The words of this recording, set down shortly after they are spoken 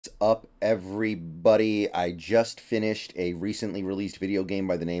Up, everybody? I just finished a recently released video game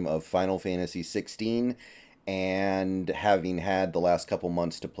by the name of Final Fantasy XVI, and having had the last couple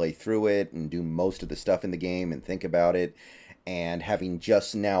months to play through it and do most of the stuff in the game and think about it, and having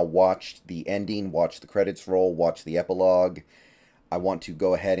just now watched the ending, watched the credits roll, watched the epilogue, I want to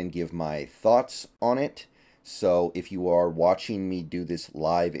go ahead and give my thoughts on it. So if you are watching me do this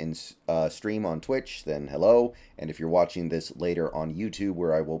live in stream on Twitch, then hello. And if you're watching this later on YouTube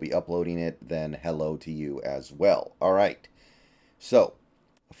where I will be uploading it, then hello to you as well. All right. So,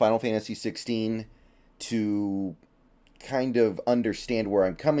 Final Fantasy 16, to kind of understand where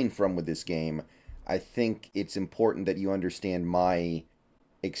I'm coming from with this game, I think it's important that you understand my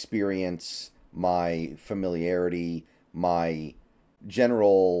experience, my familiarity, my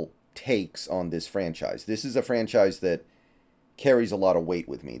general takes on this franchise. This is a franchise that carries a lot of weight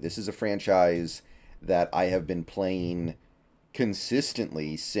with me. This is a franchise that I have been playing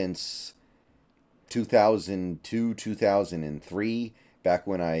consistently since 2002, 2003, back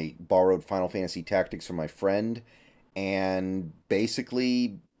when I borrowed Final Fantasy Tactics from my friend. And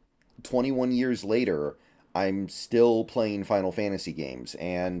basically, 21 years later, I'm still playing Final Fantasy games.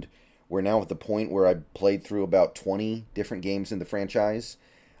 And we're now at the point where I've played through about 20 different games in the franchise.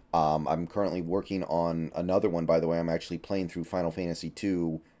 I'm currently working on another one, by the way. I'm actually playing through Final Fantasy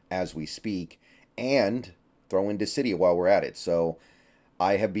II as we speak, and throw in Dissidia while we're at it. So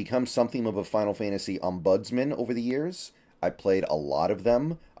I have become something of a Final Fantasy ombudsman over the years. I played a lot of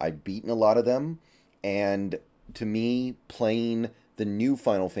them. I've beaten a lot of them. And to me, playing the new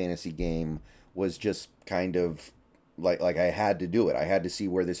Final Fantasy game was just kind of like I had to do it. I had to see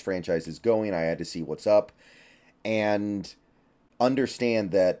where this franchise is going. I had to see what's up. And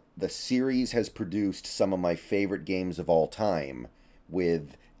understand that the series has produced some of my favorite games of all time,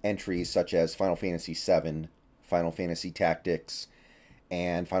 with entries such as Final Fantasy VII, Final Fantasy Tactics,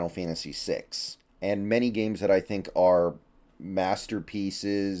 and Final Fantasy VI. And many games that I think are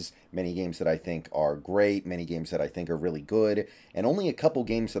masterpieces, many games that I think are great, many games that I think are really good, and only a couple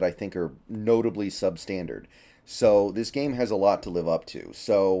games that I think are notably substandard. So this game has a lot to live up to.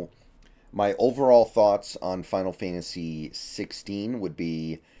 So my overall thoughts on Final Fantasy 16 would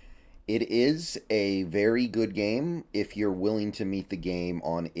be it is a very good game if you're willing to meet the game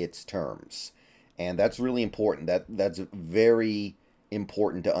on its terms. And that's really important. That's very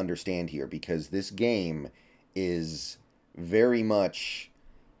important to understand here, because this game is very much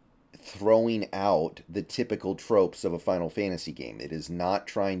throwing out the typical tropes of a Final Fantasy game. It is not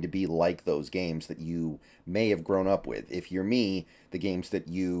trying to be like those games that you may have grown up with. If you're me, the games that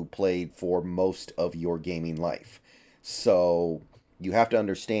you played for most of your gaming life. So you have to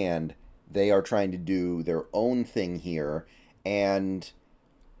understand they are trying to do their own thing here, and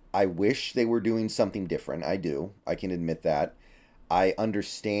I wish they were doing something different. I do. I can admit that. I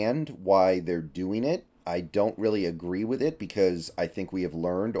understand why they're doing it. I don't really agree with it, because I think we have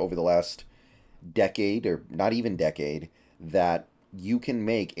learned over the last decade, or not even decade, that you can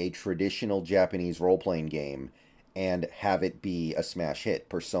make a traditional Japanese role playing game and have it be a smash hit.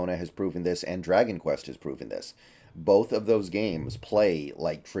 Persona has proven this, and Dragon Quest has proven this. Both of those games play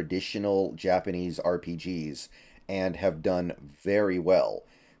like traditional Japanese RPGs and have done very well.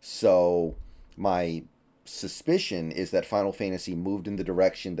 So, my suspicion is that Final Fantasy moved in the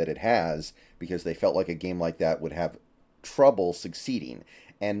direction that it has because they felt like a game like that would have trouble succeeding.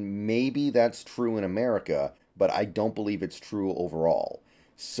 And maybe that's true in America, but I don't believe it's true overall.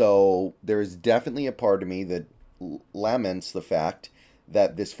 So there is definitely a part of me that laments the fact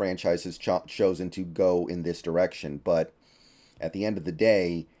that this franchise has chosen to go in this direction. But at the end of the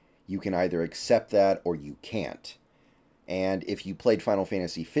day, you can either accept that or you can't. And if you played Final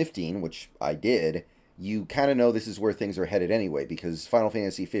Fantasy 15, which I did, you kind of know this is where things are headed anyway, because Final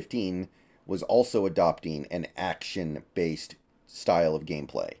Fantasy 15 was also adopting an action-based style of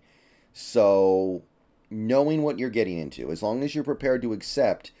gameplay. So, knowing what you're getting into, as long as you're prepared to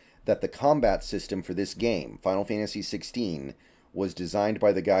accept that the combat system for this game, Final Fantasy 16, was designed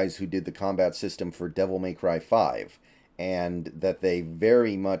by the guys who did the combat system for Devil May Cry 5, and that they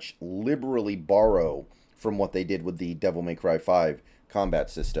very much liberally borrow from what they did with the Devil May Cry 5 combat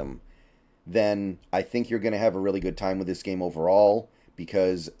system, then I think you're going to have a really good time with this game overall,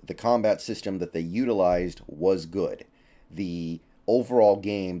 because the combat system that they utilized was good. The overall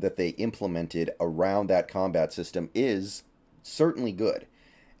game that they implemented around that combat system is certainly good.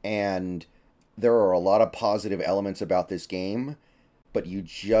 And there are a lot of positive elements about this game, but you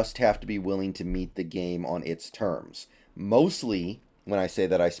just have to be willing to meet the game on its terms. Mostly, when I say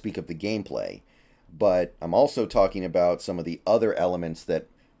that, I speak of the gameplay, but I'm also talking about some of the other elements that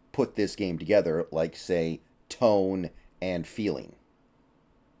put this game together, like, say, tone and feeling.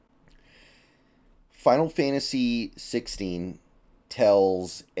 Final Fantasy 16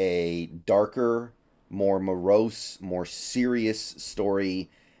 tells a darker, more morose, more serious story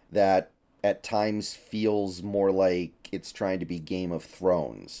that at times feels more like it's trying to be Game of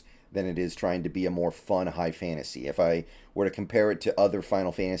Thrones than it is trying to be a more fun high fantasy. If I were to compare it to other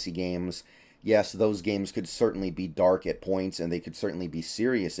Final Fantasy games, yes, those games could certainly be dark at points and they could certainly be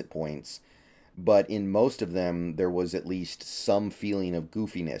serious at points, but in most of them, there was at least some feeling of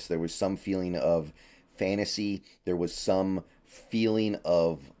goofiness. There was some feeling of fantasy. There was some feeling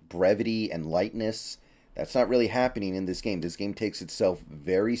of brevity and lightness. That's not really happening in this game. This game takes itself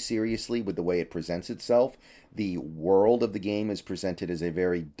very seriously with the way it presents itself. The world of the game is presented as a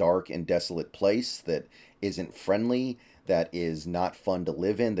very dark and desolate place that isn't friendly, that is not fun to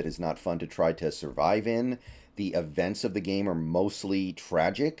live in, that is not fun to try to survive in. The events of the game are mostly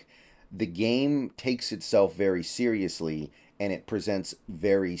tragic. The game takes itself very seriously and it presents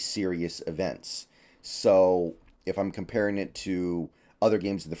very serious events. So, if I'm comparing it to other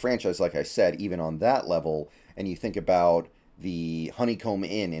games of the franchise, like I said, even on that level, and you think about the Honeycomb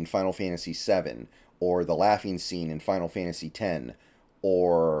Inn in Final Fantasy VII, or the laughing scene in Final Fantasy X,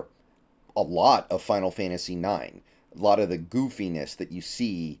 or a lot of Final Fantasy IX, a lot of the goofiness that you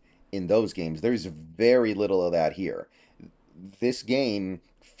see in those games, there's very little of that here. This game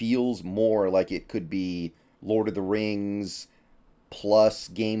feels more like it could be Lord of the Rings plus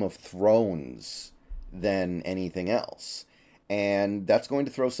Game of Thrones than anything else. And that's going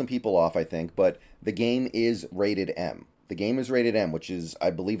to throw some people off, I think, but the game is rated M. The game is rated M, which is, I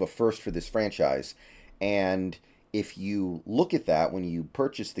believe, a first for this franchise. And if you look at that when you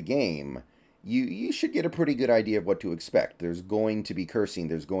purchase the game, you should get a pretty good idea of what to expect. There's going to be cursing,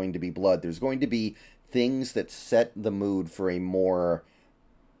 there's going to be blood, there's going to be things that set the mood for a more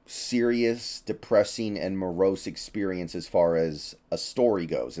serious, depressing, and morose experience as far as a story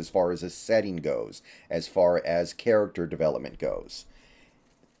goes, as far as a setting goes, as far as character development goes.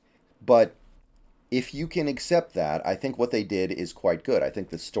 But if you can accept that, I think what they did is quite good. I think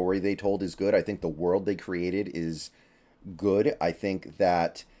the story they told is good. I think the world they created is good. I think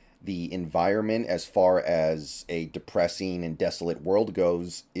that the environment, as far as a depressing and desolate world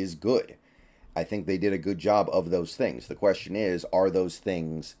goes, is good. I think they did a good job of those things. The question is, are those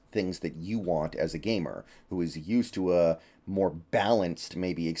things things that you want as a gamer who is used to a more balanced,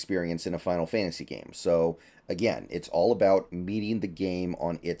 maybe, experience in a Final Fantasy game? So, again, it's all about meeting the game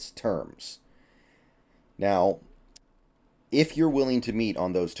on its terms. Now, if you're willing to meet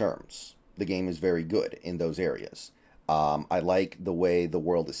on those terms, the game is very good in those areas. I like the way the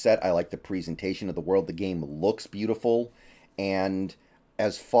world is set. I like the presentation of the world. The game looks beautiful. And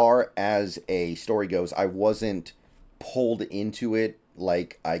as far as a story goes, I wasn't pulled into it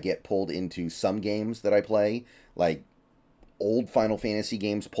like I get pulled into some games that I play. Like, old Final Fantasy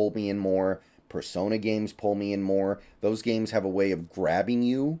games pull me in more. Persona games pull me in more. Those games have a way of grabbing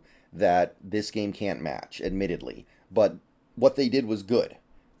you that this game can't match, admittedly. But what they did was good.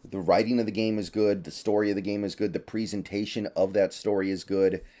 The writing of the game is good. The story of the game is good. The presentation of that story is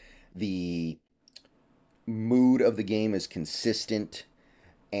good. The mood of the game is consistent.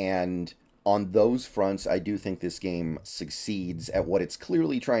 And on those fronts, I do think this game succeeds at what it's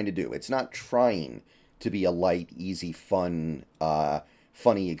clearly trying to do. It's not trying to be a light, easy, fun,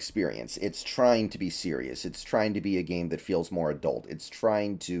 funny experience. It's trying to be serious. It's trying to be a game that feels more adult. It's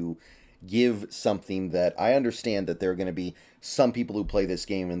trying to give something that I understand that there are going to be some people who play this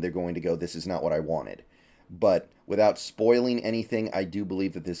game and they're going to go, this is not what I wanted. But without spoiling anything, I do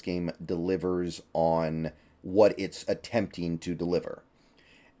believe that this game delivers on what it's attempting to deliver.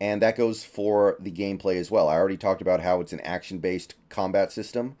 And that goes for the gameplay as well. I already talked about how it's an action-based combat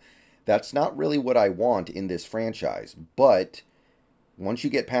system. That's not really what I want in this franchise, but once you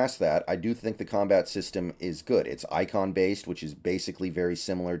get past that, I do think the combat system is good. It's icon-based, which is basically very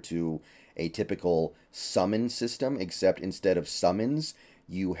similar to a typical summon system, except instead of summons,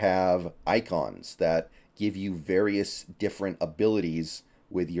 you have icons that give you various different abilities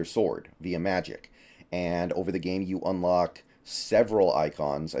with your sword via magic. And over the game, you unlock several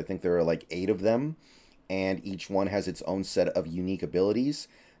icons. I think there are like 8 of them, and each one has its own set of unique abilities.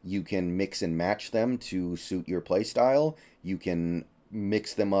 You can mix and match them to suit your playstyle. You can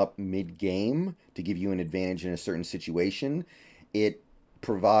mix them up mid-game to give you an advantage in a certain situation. It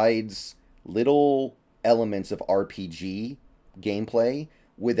provides little elements of RPG gameplay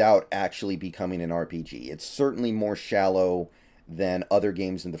without actually becoming an RPG. It's certainly more shallow than other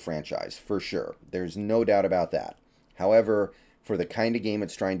games in the franchise, for sure. There's no doubt about that. However, for the kind of game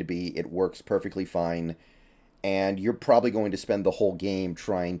it's trying to be, it works perfectly fine, and you're probably going to spend the whole game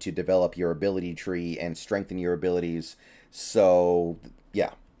trying to develop your ability tree and strengthen your abilities. So,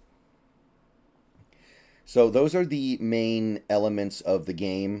 yeah. So those are the main elements of the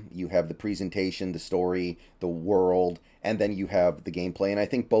game. You have the presentation, the story, the world, and then you have the gameplay. And I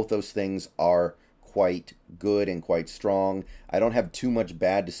think both those things are quite good and quite strong. I don't have too much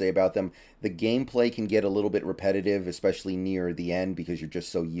bad to say about them. The gameplay can get a little bit repetitive, especially near the end, because you're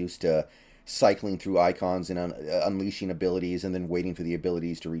just so used to cycling through icons and unleashing abilities and then waiting for the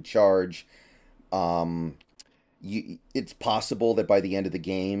abilities to recharge. Um, it's possible that by the end of the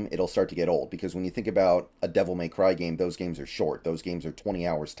game it'll start to get old, because when you think about a Devil May Cry game, those games are short. Those games are 20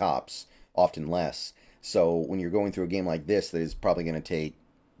 hours tops, often less. So when you're going through a game like this that is probably going to take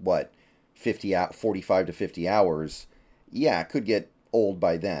what 45 to 50 hours, yeah, it could get old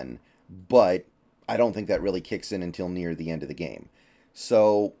by then. But I don't think that really kicks in until near the end of the game.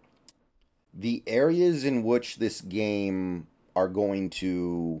 So the areas in which this game are going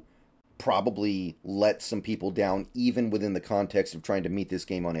to probably let some people down, even within the context of trying to meet this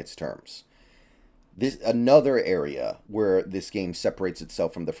game on its terms. This another area where this game separates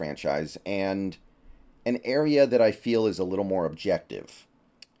itself from the franchise, and an area that I feel is a little more objective,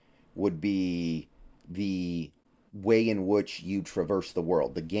 would be the way in which you traverse the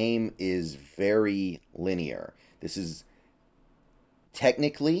world. The game is very linear. This is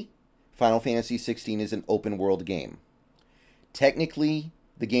technically, Final Fantasy XVI is an open world game. Technically,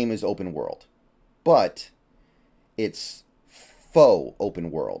 the game is open world, but it's faux open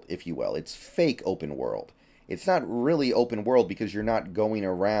world, if you will. It's fake open world. It's not really open world because you're not going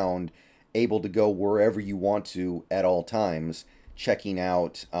around able to go wherever you want to at all times, checking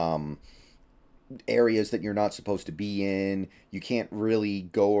out areas that you're not supposed to be in. You can't really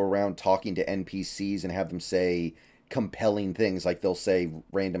go around talking to NPCs and have them say compelling things, like they'll say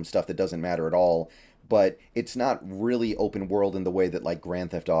random stuff that doesn't matter at all. But it's not really open world in the way that like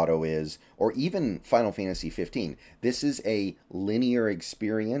Grand Theft Auto is, or even Final Fantasy 15. This is a linear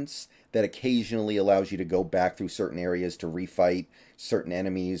experience that occasionally allows you to go back through certain areas to refight certain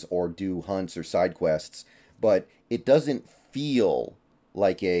enemies or do hunts or side quests, but it doesn't feel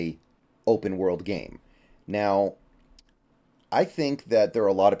like a open world game. Now, I think that there are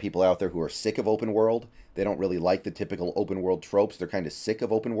a lot of people out there who are sick of open world. They don't really like the typical open world tropes. They're kind of sick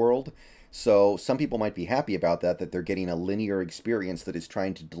of open world. So some people might be happy about that, that they're getting a linear experience that is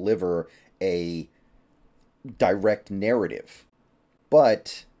trying to deliver a direct narrative.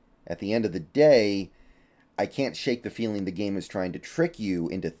 But at the end of the day, I can't shake the feeling the game is trying to trick you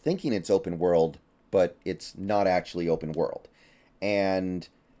into thinking it's open world, but it's not actually open world. And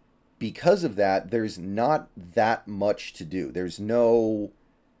because of that, there's not that much to do. There's no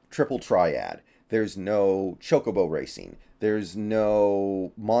triple triad. There's no chocobo racing. There's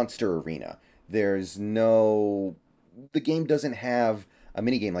no monster arena. There's no... The game doesn't have a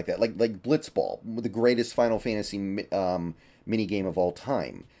minigame like that. Like Blitzball, the greatest Final Fantasy minigame of all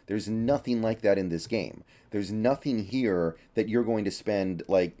time. There's nothing like that in this game. There's nothing here that you're going to spend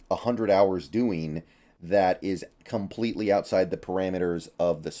like 100 hours doing that is completely outside the parameters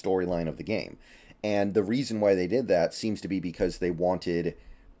of the storyline of the game. And the reason why they did that seems to be because they wanted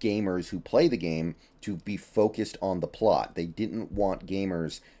gamers who play the game to be focused on the plot. They didn't want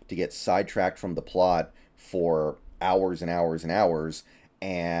gamers to get sidetracked from the plot for hours and hours and hours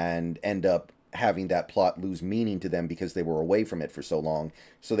and end up having that plot lose meaning to them because they were away from it for so long.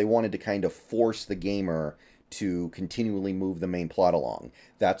 So they wanted to kind of force the gamer to continually move the main plot along.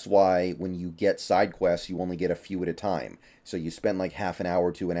 That's why when you get side quests, you only get a few at a time. So you spend like half an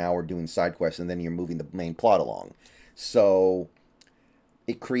hour to an hour doing side quests, and then you're moving the main plot along. So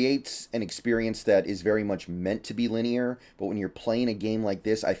it creates an experience that is very much meant to be linear, but when you're playing a game like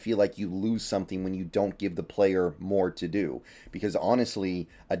this, I feel like you lose something when you don't give the player more to do. Because honestly,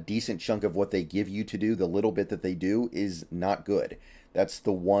 a decent chunk of what they give you to do, the little bit that they do, is not good. That's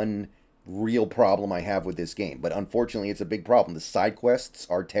the one real problem I have with this game. But unfortunately, it's a big problem. The side quests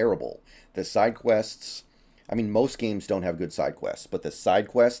are terrible. The side quests... I mean, most games don't have good side quests, but the side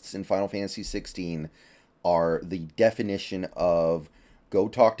quests in Final Fantasy 16 are the definition of go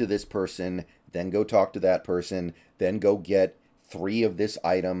talk to this person, then go talk to that person, then go get 3 of this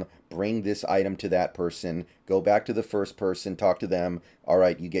item, bring this item to that person, go back to the first person, talk to them, all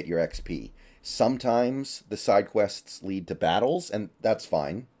right, you get your XP. Sometimes the side quests lead to battles, and that's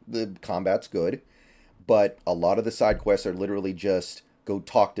fine. The combat's good. But a lot of the side quests are literally just go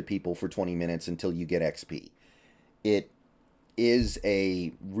talk to people for 20 minutes until you get XP. It is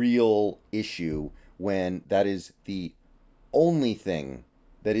a real issue when that is the only thing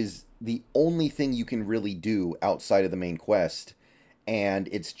you can really do outside of the main quest, and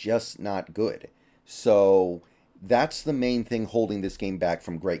it's just not good. So that's the main thing holding this game back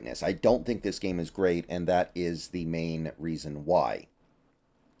from greatness. I don't think this game is great, and that is the main reason why.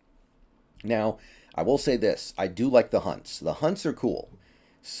 Now, I will say this. I do like the hunts. The hunts are cool.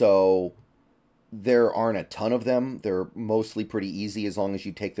 So there aren't a ton of them. They're mostly pretty easy as long as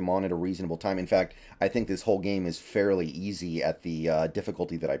you take them on at a reasonable time. In fact, I think this whole game is fairly easy at the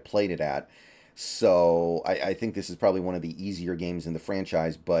difficulty that I played it at. So I think this is probably one of the easier games in the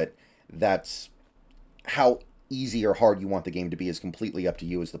franchise, but that's how easy or hard you want the game to be is completely up to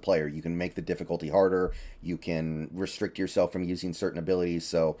you as the player. You can make the difficulty harder, you can restrict yourself from using certain abilities.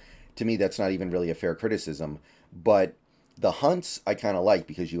 So to me, that's not even really a fair criticism. But the hunts I kind of like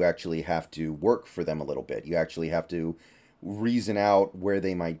because you actually have to work for them a little bit. You actually have to reason out where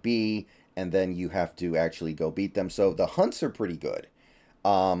they might be, and then you have to actually go beat them. So the hunts are pretty good.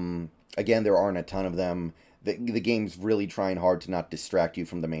 Again, there aren't a ton of them. The game's really trying hard to not distract you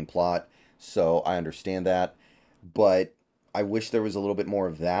from the main plot, so I understand that. But I wish there was a little bit more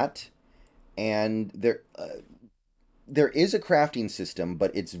of that. And there is a crafting system,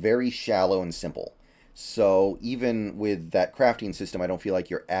 but it's very shallow and simple. So even with that crafting system, I don't feel like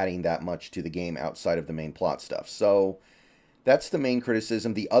you're adding that much to the game outside of the main plot stuff. So that's the main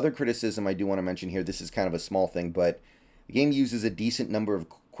criticism. The other criticism I do want to mention here, this is kind of a small thing, but the game uses a decent number of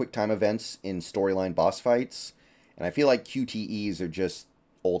quick time events in storyline boss fights, and I feel like QTEs are just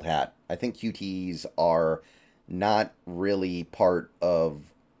old hat. I think QTEs are not really part of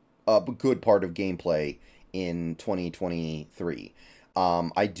a good part of gameplay in 2023.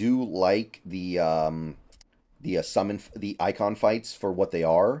 I do like the icon fights for what they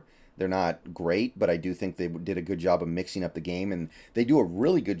are. They're not great, but I do think they did a good job of mixing up the game, and they do a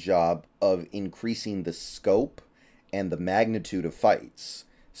really good job of increasing the scope and the magnitude of fights.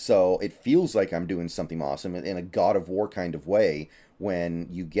 So it feels like I'm doing something awesome in a God of War kind of way when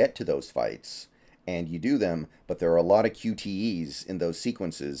you get to those fights and you do them, but there are a lot of QTEs in those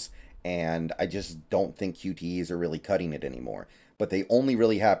sequences, and I just don't think QTEs are really cutting it anymore. But they only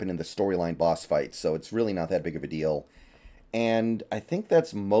really happen in the storyline boss fights, so it's really not that big of a deal. And I think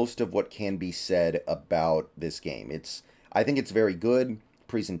that's most of what can be said about this game. I think it's very good.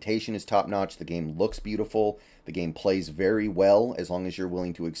 Presentation is top notch. The game looks beautiful. The game plays very well as long as you're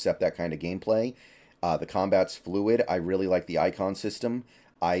willing to accept that kind of gameplay. The combat's fluid. I really like the icon system.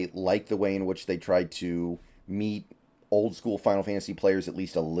 I like the way in which they tried to meet old school Final Fantasy players at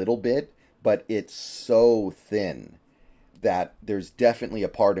least a little bit, but it's so thin that there's definitely a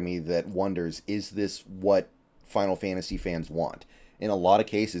part of me that wonders, is this what Final Fantasy fans want? In a lot of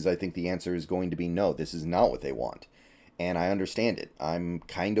cases, I think the answer is going to be no, this is not what they want. And I understand it. I'm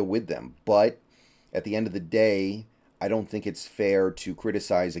kind of with them. But at the end of the day, I don't think it's fair to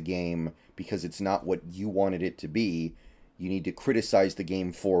criticize a game because it's not what you wanted it to be. You need to criticize the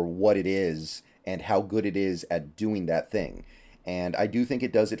game for what it is and how good it is at doing that thing. And I do think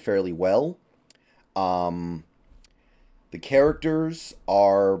it does it fairly well. Um, the characters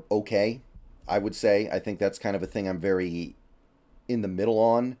are okay, I would say. I think that's kind of a thing I'm very in the middle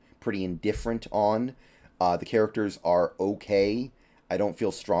on, pretty indifferent on. The characters are okay. I don't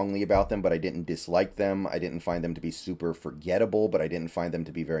feel strongly about them, but I didn't dislike them. I didn't find them to be super forgettable, but I didn't find them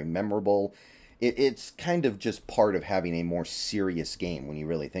to be very memorable. It's kind of just part of having a more serious game when you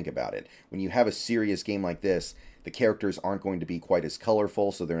really think about it. When you have a serious game like this, the characters aren't going to be quite as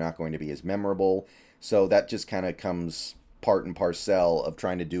colorful, so they're not going to be as memorable. So that just kind of comes part and parcel of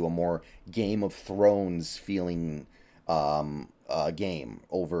trying to do a more Game of Thrones feeling game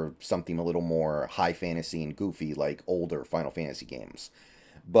over something a little more high fantasy and goofy like older Final Fantasy games.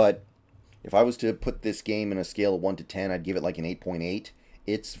 But if I was to put this game in a scale of 1 to 10, I'd give it like an 8.8.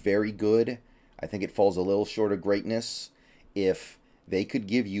 It's very good. I think it falls a little short of greatness. If they could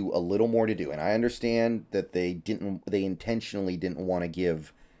give you a little more to do, and I understand that they intentionally didn't want to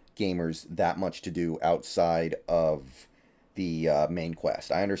give gamers that much to do outside of the main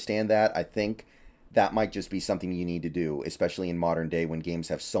quest. I understand that. I think that might just be something you need to do, especially in modern day when games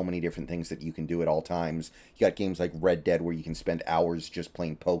have so many different things that you can do at all times. You got games like Red Dead where you can spend hours just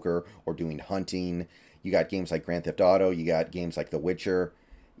playing poker or doing hunting. You got games like Grand Theft Auto. You got games like The Witcher.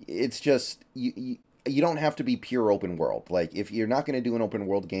 It's just you don't have to be pure open world. Like if you're not going to do an open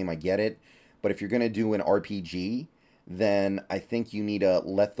world game, I get it, but if you're going to do an RPG, then I think you need to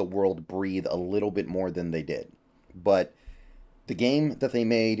let the world breathe a little bit more than they did. But the game that they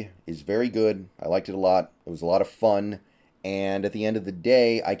made is very good. I liked it a lot. It was a lot of fun. And at the end of the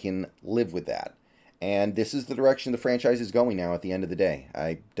day, I can live with that. And this is the direction the franchise is going now at the end of the day.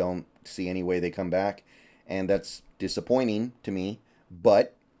 I don't see any way they come back. And that's disappointing to me.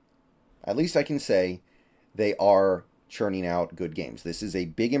 But at least I can say they are churning out good games. This is a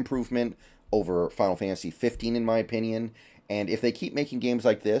big improvement over Final Fantasy 15 in my opinion. And if they keep making games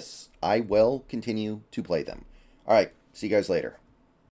like this, I will continue to play them. All right. See you guys later.